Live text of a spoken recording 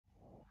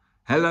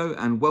Hello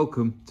and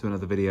welcome to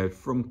another video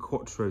from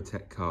Quattro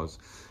Tech Cars.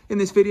 In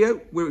this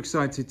video, we're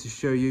excited to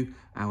show you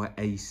our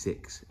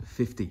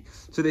A650.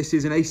 So this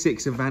is an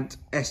A6 Avant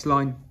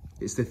S-Line.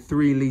 It's the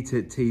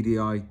 3-litre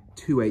TDI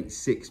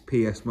 286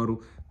 PS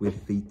model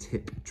with the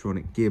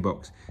Tiptronic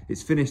gearbox.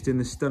 It's finished in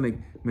the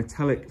stunning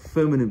metallic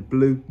firmament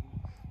blue.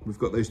 We've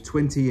got those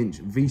 20-inch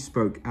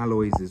V-spoke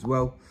alloys as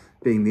well.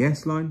 Being the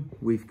S-Line,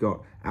 we've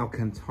got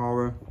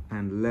Alcantara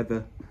and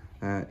leather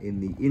in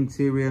the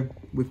interior.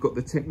 We've got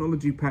the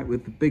technology pack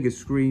with the bigger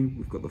screen.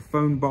 We've got the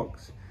phone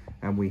box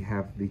and we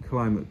have the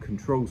climate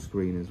control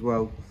screen as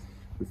well.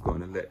 We've got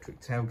an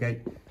electric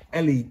tailgate,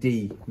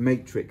 LED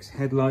matrix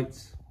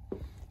headlights.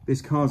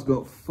 This car's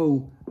got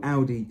full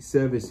Audi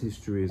service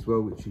history as well,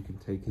 which you can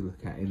take a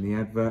look at in the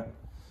advert.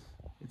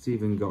 It's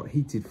even got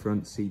heated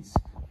front seats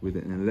with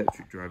an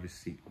electric driver's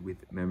seat with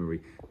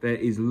memory. There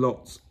is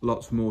lots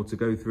more to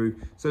go through.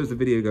 So as the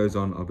video goes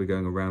on, I'll be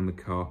going around the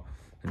car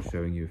and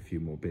showing you a few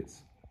more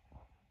bits.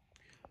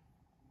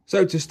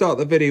 So to start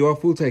the video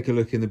off, we'll take a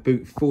look in the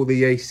boot for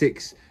the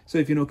A6. So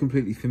if you're not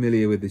completely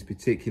familiar with this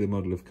particular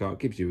model of car, it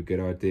gives you a good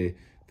idea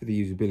for the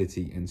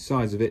usability and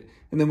size of it.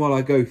 And then while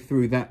I go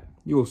through that,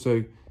 you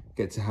also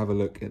get to have a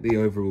look at the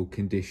overall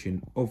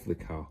condition of the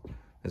car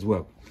as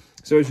well.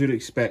 So as you'd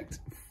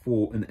expect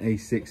for an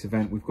A6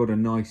 Avant, we've got a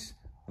nice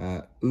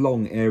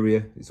long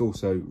area. It's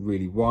also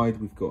really wide.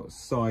 We've got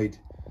side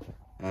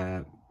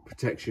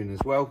protection as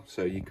well,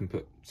 so you can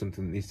put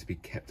something that needs to be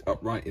kept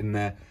upright in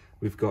there.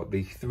 We've got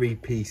the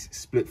 3-piece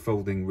split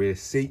folding rear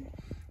seat.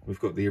 We've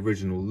got the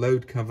original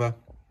load cover.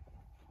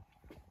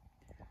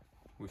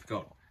 We've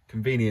got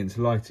convenience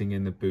lighting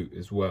in the boot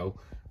as well,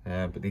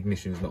 but the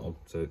ignition is not on,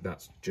 so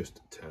that's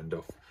just turned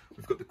off.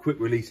 We've got the quick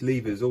release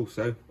levers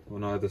also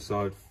on either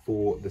side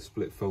for the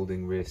split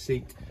folding rear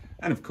seat,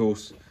 and of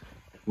course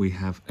we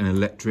have an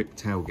electric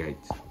tailgate.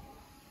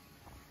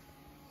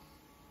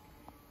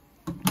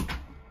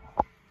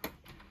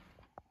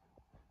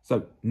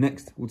 So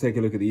next we'll take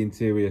a look at the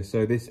interior.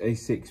 So this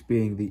A6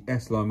 being the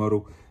S-Line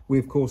model, we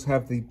of course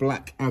have the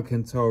black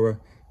Alcantara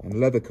and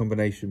leather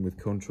combination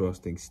with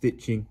contrasting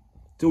stitching.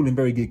 It's all in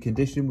very good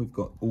condition. We've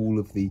got all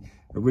of the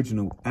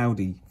original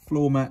Audi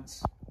floor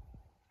mats.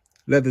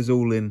 Leather's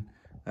all in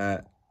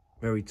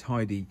very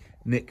tidy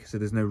nick, so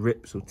there's no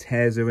rips or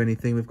tears or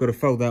anything. We've got a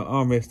fold out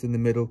armrest in the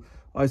middle,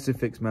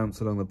 isofix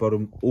mounts along the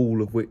bottom,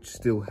 all of which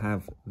still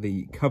have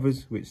the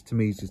covers, which to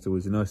me is just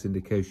always a nice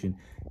indication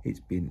it's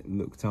been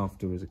looked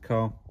after as a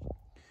car.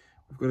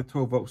 We've got a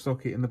 12-volt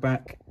socket in the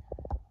back,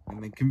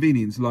 and then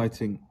convenience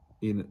lighting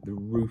in the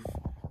roof,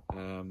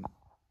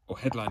 or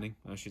headlining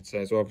I should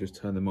say. So I've just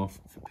turned them off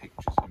for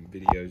pictures and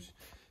videos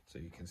so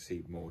you can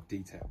see more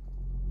detail.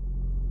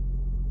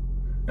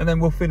 And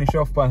then we'll finish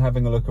off by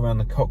having a look around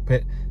the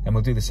cockpit, and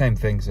we'll do the same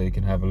thing so you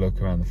can have a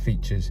look around the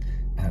features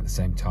and at the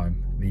same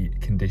time the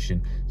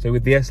condition. So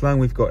with the S-Line,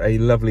 we've got a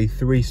lovely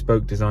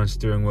 3-spoke design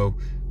steering wheel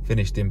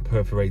finished in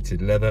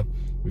perforated leather.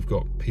 We've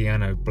got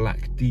piano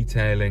black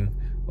detailing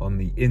on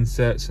the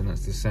inserts, and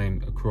that's the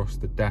same across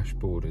the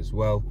dashboard as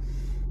well.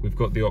 We've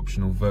got the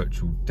optional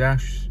virtual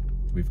dash.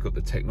 We've got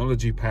the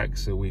technology pack,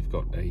 so we've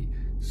got a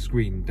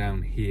screen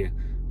down here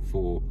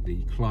for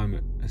the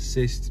climate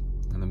assist,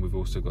 and then we've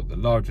also got the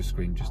larger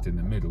screen just in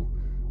the middle,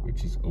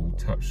 which is all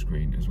touch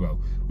screen as well.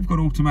 We've got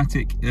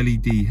automatic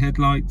LED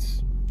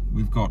headlights.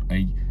 We've got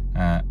a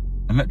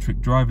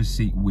electric driver's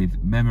seat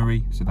with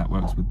memory, so that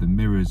works with the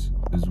mirrors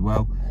as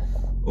well.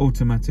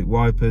 Automatic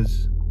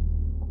wipers.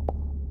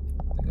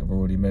 I think I've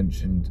already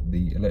mentioned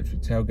the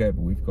electric tailgate,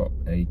 but we've got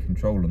a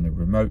control on the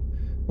remote,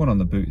 one on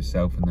the boot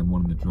itself, and then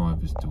one on the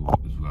driver's door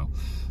as well.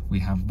 We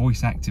have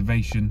voice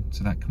activation,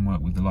 so that can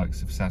work with the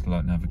likes of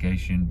satellite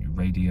navigation, your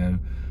radio,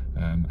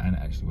 and it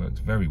actually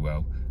works very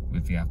well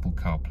with the Apple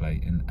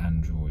CarPlay and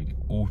Android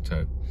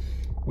Auto.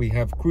 We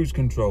have cruise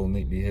control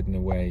neatly hidden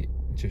away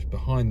just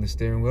behind the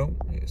steering wheel.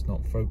 It's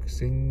not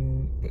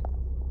focusing, but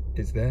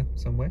it's there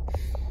somewhere.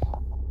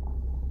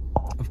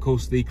 Of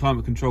course, the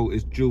climate control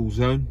is dual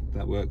zone.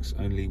 That works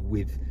only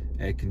with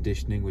air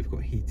conditioning. We've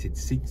got heated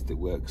seats that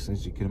works,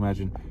 as you can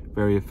imagine,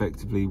 very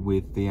effectively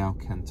with the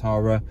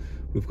Alcantara.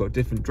 We've got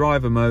different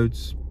driver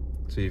modes.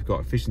 So you've got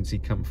efficiency,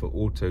 comfort,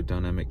 auto,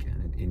 dynamic,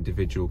 and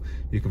individual.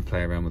 You can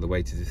play around with the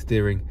weight of the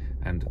steering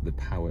and the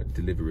power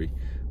delivery.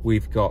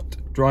 We've got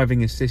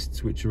driving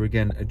assists, which are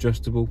again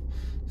adjustable,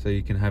 so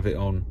you can have it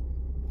on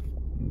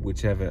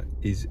whichever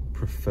is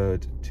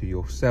preferred to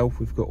yourself.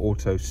 We've got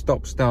auto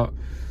stop start.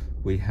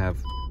 We have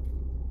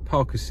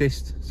park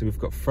assist, so we've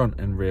got front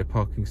and rear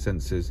parking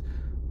sensors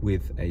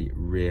with a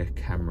rear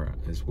camera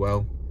as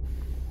well.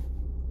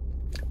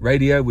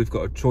 Radio, we've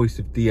got a choice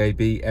of DAB,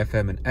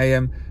 FM and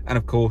AM, and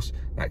of course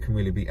that can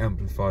really be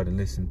amplified and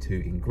listened to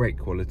in great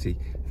quality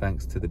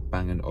thanks to the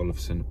Bang &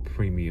 Olufsen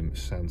premium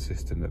sound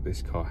system that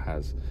this car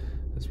has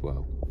as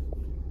well.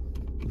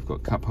 We've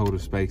got cup holder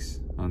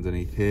space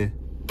underneath here.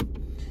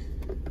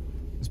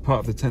 As part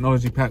of the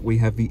technology pack, we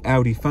have the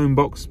Audi phone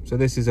box. So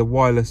this is a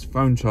wireless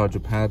phone charger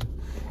pad.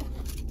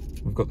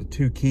 We've got the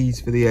 2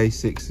 keys for the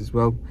A6 as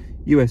well.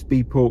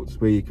 USB ports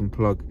where you can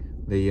plug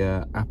the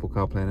Apple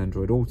CarPlay and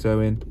Android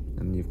Auto in,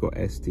 and you've got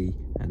SD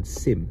and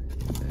SIM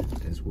in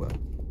there as well.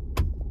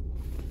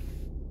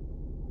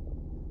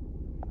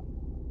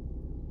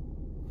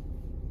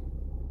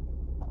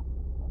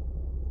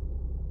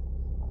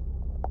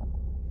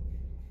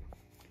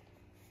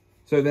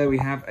 So there we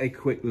have a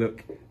quick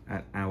look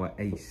at our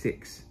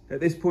A6. At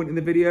this point in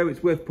the video,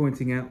 it's worth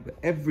pointing out that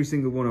every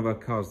single one of our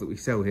cars that we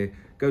sell here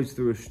goes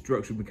through a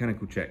structural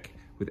mechanical check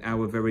with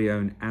our very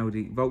own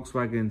Audi,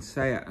 Volkswagen,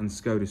 Seat and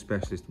Skoda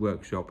specialist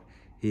workshop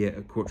here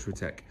at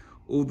Quattrotech.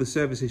 All the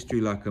service history,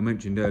 like I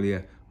mentioned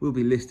earlier, will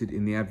be listed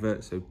in the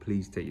advert, so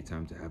please take your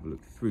time to have a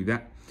look through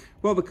that.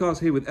 While the car's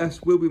here with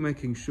us, we'll be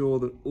making sure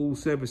that all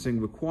servicing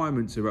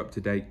requirements are up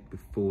to date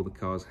before the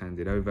car's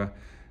handed over.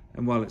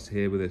 And while it's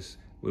here with us,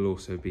 we'll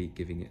also be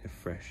giving it a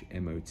fresh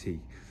MOT.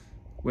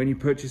 When you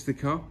purchase the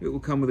car, it will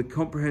come with a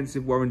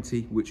comprehensive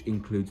warranty, which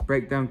includes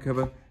breakdown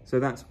cover. So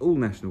that's all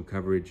national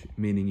coverage,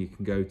 meaning you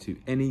can go to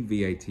any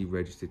VAT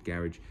registered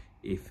garage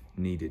if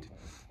needed.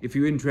 If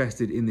you're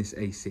interested in this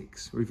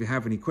A6, or if you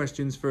have any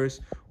questions for us,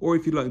 or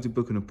if you'd like to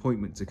book an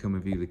appointment to come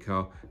and view the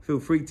car, feel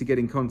free to get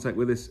in contact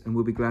with us and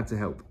we'll be glad to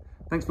help.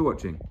 Thanks for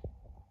watching.